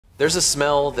There's a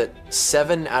smell that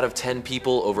 7 out of 10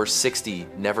 people over 60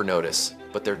 never notice,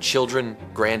 but their children,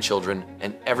 grandchildren,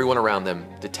 and everyone around them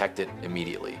detect it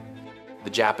immediately.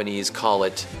 The Japanese call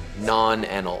it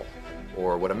non-enol,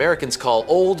 or what Americans call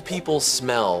old people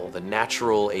smell, the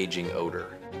natural aging odor.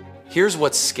 Here's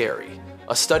what's scary.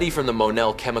 A study from the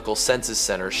Monell Chemical Senses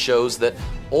Center shows that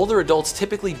older adults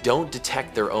typically don't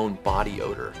detect their own body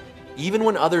odor, even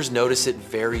when others notice it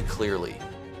very clearly.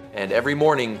 And every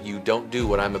morning you don't do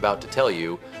what I'm about to tell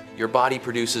you, your body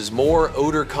produces more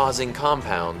odor-causing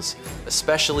compounds,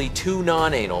 especially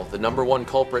 2-nonenal, the #1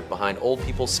 culprit behind old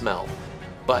people's smell.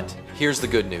 But here's the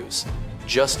good news.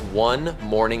 Just one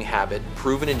morning habit,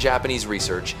 proven in Japanese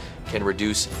research, can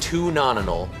reduce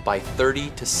 2-nonenal by 30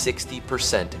 to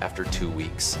 60% after 2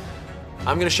 weeks.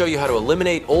 I'm going to show you how to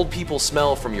eliminate old people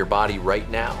smell from your body right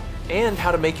now, and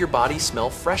how to make your body smell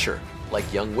fresher,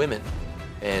 like young women.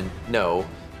 And no,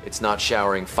 it's not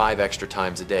showering 5 extra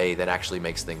times a day that actually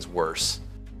makes things worse.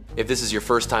 If this is your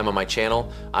first time on my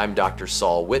channel, I'm Dr.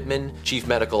 Saul Whitman, Chief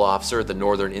Medical Officer at the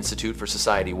Northern Institute for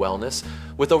Society Wellness,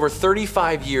 with over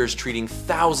 35 years treating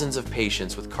thousands of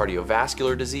patients with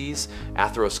cardiovascular disease,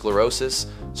 atherosclerosis,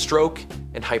 stroke,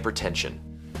 and hypertension.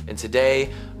 And today,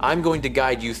 I'm going to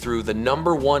guide you through the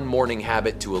 #1 morning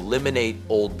habit to eliminate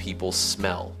old people's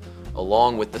smell,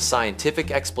 along with the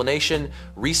scientific explanation,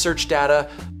 research data,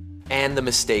 and the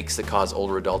mistakes that cause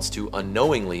older adults to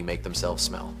unknowingly make themselves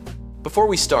smell. Before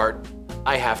we start,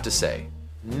 I have to say,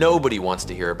 nobody wants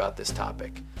to hear about this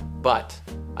topic, but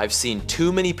I've seen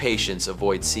too many patients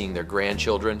avoid seeing their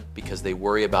grandchildren because they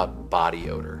worry about body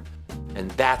odor. And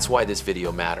that's why this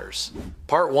video matters.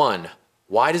 Part 1,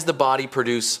 why does the body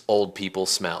produce old people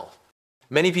smell?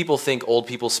 Many people think old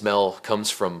people smell comes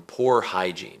from poor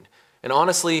hygiene. And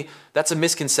honestly, that's a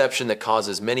misconception that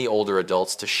causes many older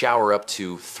adults to shower up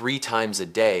to 3 times a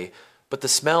day, but the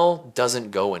smell doesn't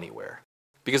go anywhere.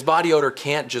 Because body odor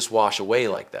can't just wash away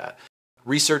like that.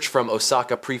 Research from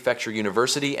Osaka Prefecture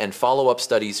University and follow-up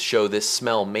studies show this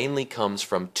smell mainly comes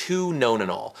from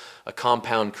 2-nonenal, a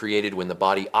compound created when the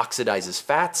body oxidizes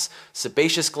fats,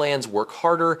 sebaceous glands work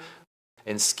harder,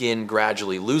 and skin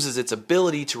gradually loses its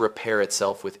ability to repair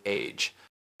itself with age.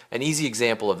 An easy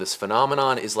example of this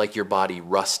phenomenon is like your body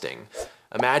rusting.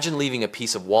 Imagine leaving a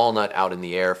piece of walnut out in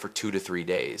the air for 2 to 3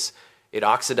 days. It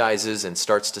oxidizes and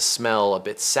starts to smell a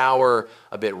bit sour,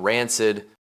 a bit rancid.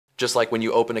 Just like when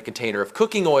you open a container of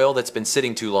cooking oil that's been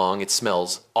sitting too long, it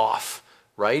smells off,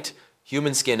 right?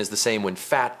 Human skin is the same. When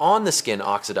fat on the skin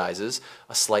oxidizes,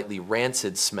 a slightly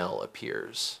rancid smell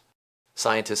appears.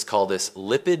 Scientists call this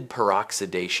lipid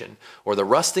peroxidation, or the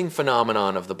rusting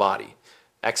phenomenon of the body.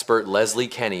 Expert Leslie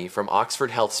Kenny from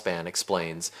Oxford HealthSpan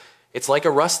explains, it's like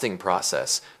a rusting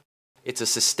process. It's a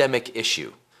systemic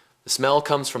issue. The smell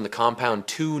comes from the compound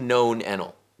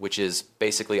 2-nonenal, which is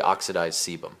basically oxidized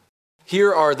sebum.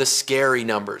 Here are the scary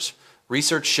numbers.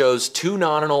 Research shows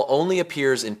 2-nonenal only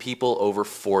appears in people over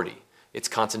 40. Its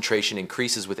concentration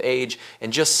increases with age,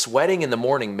 and just sweating in the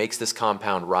morning makes this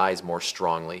compound rise more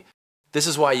strongly. This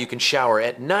is why you can shower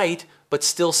at night but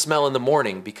still smell in the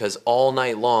morning, because all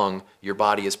night long your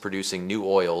body is producing new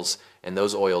oils, and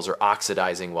those oils are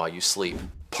oxidizing while you sleep.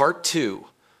 Part 2,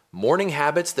 morning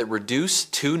habits that reduce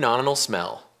 2-nonenal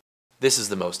smell. This is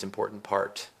the most important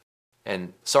part.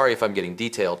 And sorry if I'm getting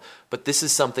detailed, but this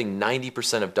is something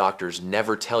 90% of doctors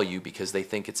never tell you because they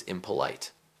think it's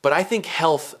impolite. But I think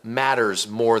health matters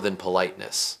more than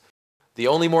politeness. The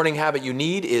only morning habit you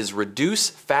need is reduce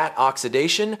fat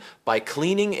oxidation by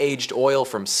cleaning aged oil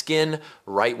from skin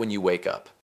right when you wake up.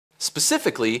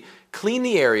 Specifically, clean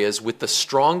the areas with the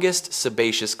strongest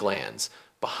sebaceous glands,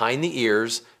 behind the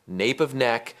ears, nape of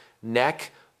neck,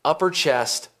 neck, upper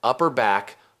chest, upper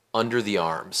back, under the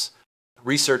arms.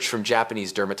 Research from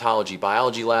Japanese dermatology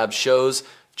biology labs shows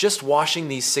just washing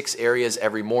these 6 areas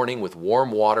every morning with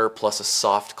warm water plus a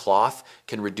soft cloth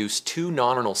can reduce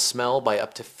 2-nonenal smell by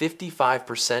up to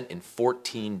 55% in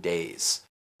 14 days.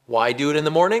 Why do it in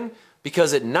the morning?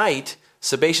 Because at night,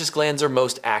 sebaceous glands are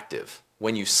most active.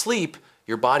 When you sleep,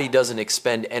 your body doesn't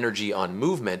expend energy on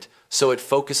movement, so it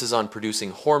focuses on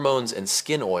producing hormones and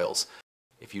skin oils.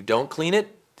 If you don't clean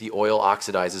it, the oil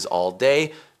oxidizes all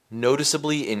day,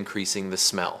 noticeably increasing the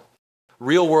smell.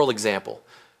 Real-world example.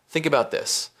 Think about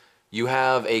this. You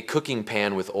have a cooking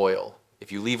pan with oil.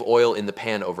 If you leave oil in the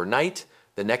pan overnight,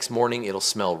 the next morning it'll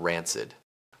smell rancid.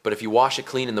 But if you wash it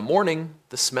clean in the morning,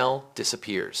 the smell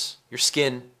disappears. Your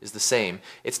skin is the same.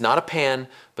 It's not a pan,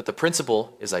 but the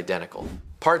principle is identical.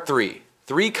 Part 3.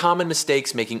 3 common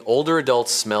mistakes making older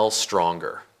adults smell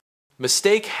stronger.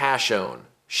 Mistake #1.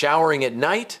 Showering at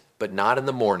night, but not in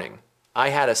the morning. I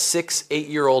had a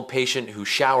 8-year-old patient who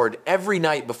showered every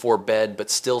night before bed but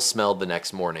still smelled the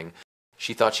next morning.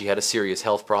 She thought she had a serious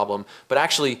health problem, but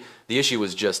actually the issue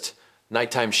was just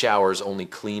nighttime showers only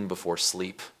clean before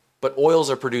sleep. But oils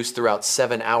are produced throughout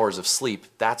 7 hours of sleep.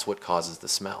 That's what causes the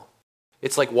smell.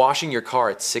 It's like washing your car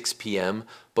at 6 p.m.,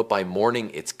 but by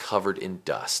morning it's covered in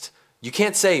dust. You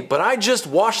can't say, but I just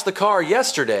washed the car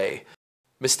yesterday.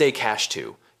 Mistake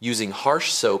 #2, using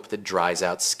harsh soap that dries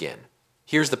out skin.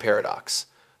 Here's the paradox.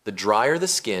 The drier the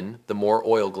skin, the more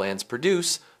oil glands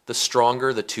produce, the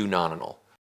stronger the 2-nonenal.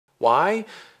 Why?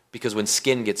 Because when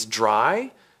skin gets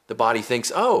dry, the body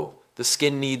thinks, oh, the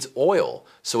skin needs oil,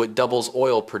 so it doubles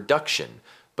oil production.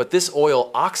 But this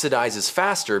oil oxidizes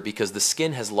faster because the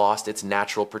skin has lost its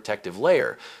natural protective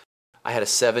layer. I had a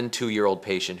 2-year-old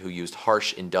patient who used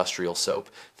harsh industrial soap,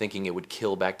 thinking it would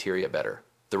kill bacteria better.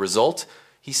 The result?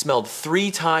 He smelled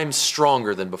 3 times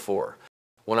stronger than before.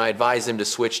 When I advised him to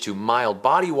switch to mild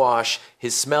body wash,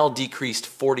 his smell decreased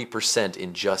 40%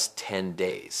 in just 10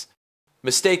 days.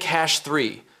 Mistake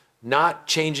 #3, not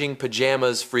changing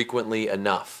pajamas frequently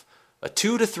enough. A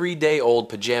 2 to 3 day old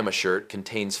pajama shirt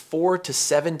contains 4 to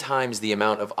 7 times the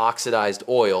amount of oxidized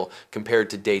oil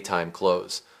compared to daytime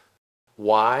clothes.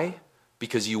 Why?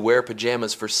 Because you wear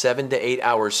pajamas for 7 to 8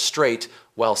 hours straight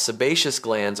while sebaceous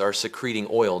glands are secreting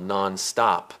oil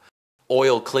non-stop.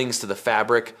 Oil clings to the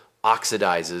fabric,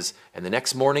 oxidizes, and the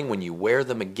next morning when you wear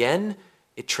them again,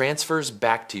 it transfers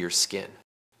back to your skin.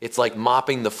 It's like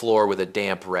mopping the floor with a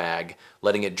damp rag,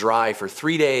 letting it dry for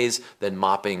 3 days, then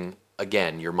mopping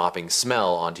again. You're mopping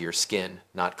smell onto your skin,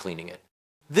 not cleaning it.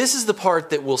 This is the part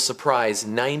that will surprise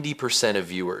 90% of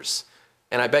viewers.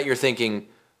 And I bet you're thinking,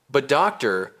 but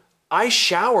doctor, I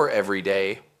shower every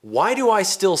day. Why do I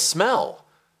still smell?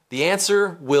 The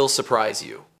answer will surprise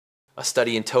you. A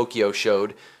study in Tokyo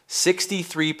showed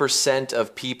 63%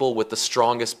 of people with the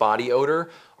strongest body odor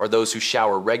are those who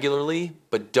shower regularly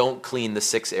but don't clean the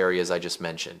 6 areas I just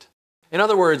mentioned. In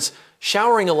other words,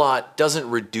 showering a lot doesn't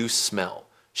reduce smell.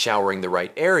 Showering the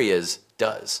right areas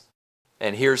does.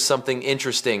 And here's something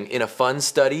interesting. In a fun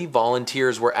study,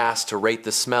 volunteers were asked to rate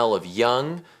the smell of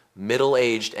young,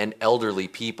 middle-aged, and elderly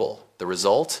people. The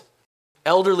result?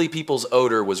 Elderly people's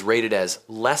odor was rated as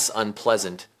less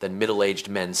unpleasant than middle-aged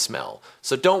men's smell.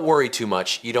 So don't worry too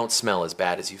much, you don't smell as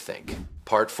bad as you think.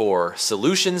 Part 4,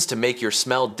 solutions to make your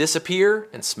smell disappear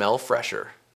and smell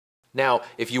fresher. Now,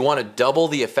 if you want to double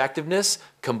the effectiveness,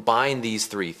 combine these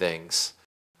 3 things.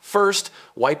 First,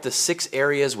 wipe the 6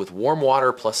 areas with warm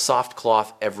water plus soft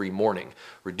cloth every morning.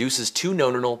 Reduces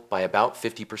 2-nonenal by about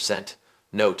 50%.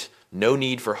 Note, no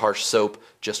need for harsh soap,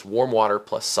 just warm water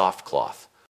plus soft cloth.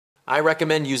 I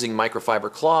recommend using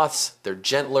microfiber cloths. They're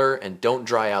gentler and don't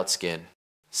dry out skin.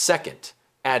 Second,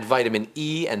 add vitamin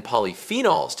E and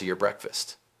polyphenols to your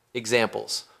breakfast.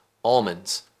 Examples: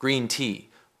 almonds, green tea,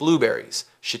 blueberries,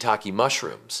 shiitake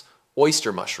mushrooms,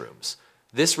 oyster mushrooms.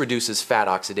 This reduces fat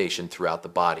oxidation throughout the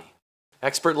body.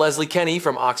 Expert Leslie Kenny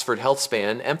from Oxford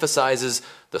HealthSpan emphasizes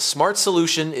the smart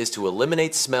solution is to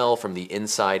eliminate smell from the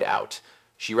inside out.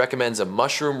 She recommends a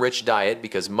mushroom-rich diet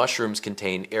because mushrooms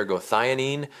contain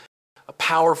ergothioneine, a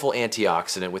powerful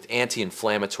antioxidant with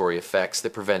anti-inflammatory effects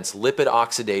that prevents lipid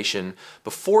oxidation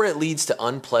before it leads to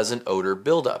unpleasant odor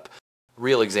buildup.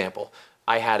 Real example.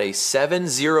 I had a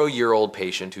 70-year-old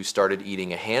patient who started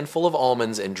eating a handful of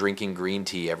almonds and drinking green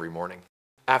tea every morning.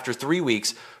 After 3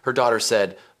 weeks, her daughter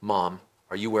said, "Mom,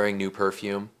 are you wearing new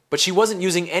perfume?" But she wasn't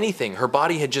using anything. Her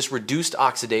body had just reduced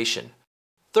oxidation.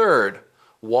 Third,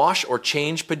 wash or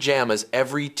change pajamas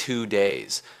every 2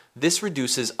 days. This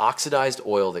reduces oxidized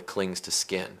oil that clings to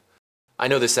skin. I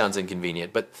know this sounds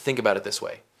inconvenient, but think about it this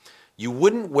way. You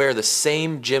wouldn't wear the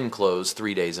same gym clothes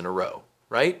 3 days in a row,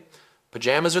 right?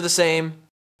 Pajamas are the same.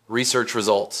 Research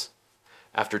results.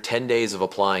 After 10 days of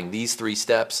applying these 3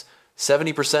 steps,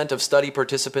 70% of study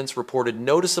participants reported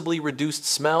noticeably reduced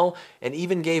smell and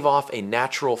even gave off a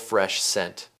natural fresh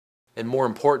scent. And more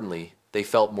importantly, they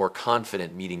felt more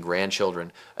confident meeting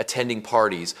grandchildren, attending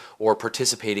parties, or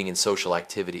participating in social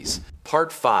activities.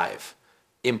 Part 5,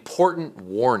 important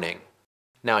warning.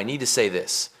 Now I need to say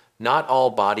this, not all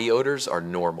body odors are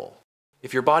normal.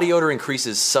 If your body odor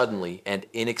increases suddenly and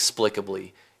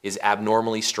inexplicably, is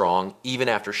abnormally strong even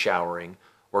after showering,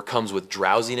 or comes with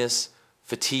drowsiness,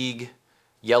 fatigue,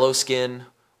 yellow skin,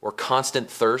 or constant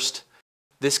thirst,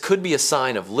 this could be a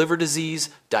sign of liver disease,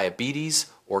 diabetes,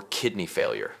 or kidney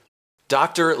failure.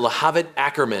 Dr. Lahavit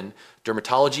Ackerman,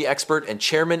 dermatology expert and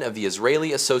chairman of the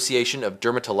Israeli Association of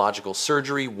Dermatological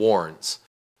Surgery, warns,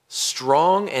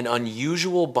 strong and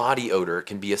unusual body odor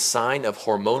can be a sign of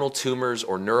hormonal tumors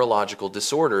or neurological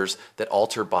disorders that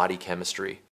alter body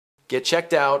chemistry. Get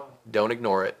checked out, don't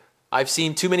ignore it. I've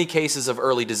seen too many cases of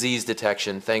early disease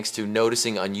detection thanks to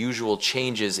noticing unusual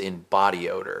changes in body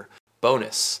odor.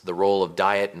 Bonus, the role of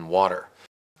diet and water.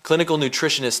 Clinical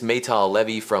nutritionist Maytal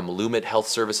Levy from Lumit Health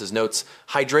Services notes,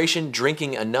 hydration,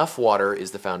 drinking enough water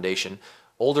is the foundation.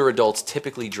 Older adults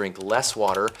typically drink less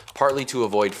water, partly to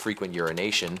avoid frequent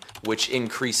urination, which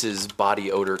increases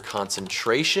body odor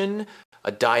concentration.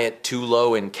 A diet too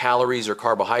low in calories or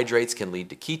carbohydrates can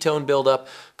lead to ketone buildup,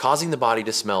 causing the body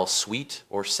to smell sweet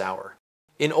or sour.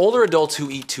 In older adults who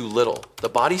eat too little, the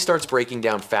body starts breaking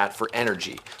down fat for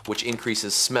energy, which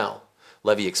increases smell.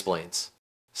 Levy explains.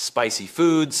 Spicy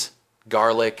foods,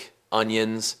 garlic,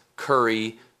 onions,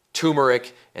 curry,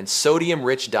 turmeric, and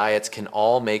sodium-rich diets can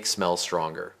all make smell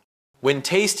stronger. When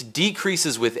taste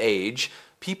decreases with age,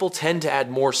 people tend to add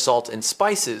more salt and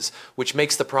spices, which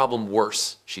makes the problem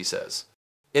worse, she says.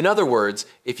 In other words,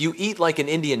 if you eat like an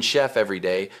Indian chef every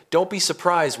day, don't be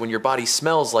surprised when your body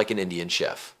smells like an Indian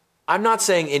chef. I'm not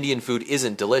saying Indian food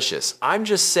isn't delicious, I'm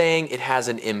just saying it has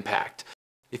an impact.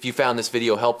 If you found this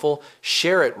video helpful,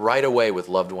 share it right away with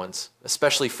loved ones,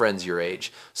 especially friends your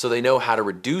age, so they know how to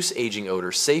reduce aging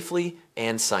odor safely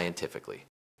and scientifically.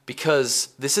 Because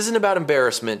this isn't about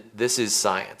embarrassment, this is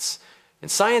science. And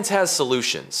science has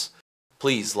solutions.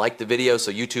 Please like the video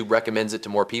so YouTube recommends it to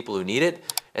more people who need it,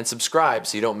 and subscribe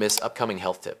so you don't miss upcoming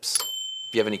health tips.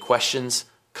 If you have any questions,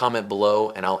 comment below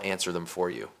and I'll answer them for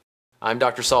you. I'm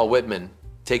Dr. Saul Whitman.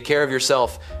 Take care of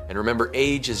yourself, and remember,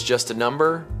 age is just a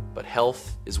number, but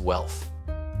health is wealth.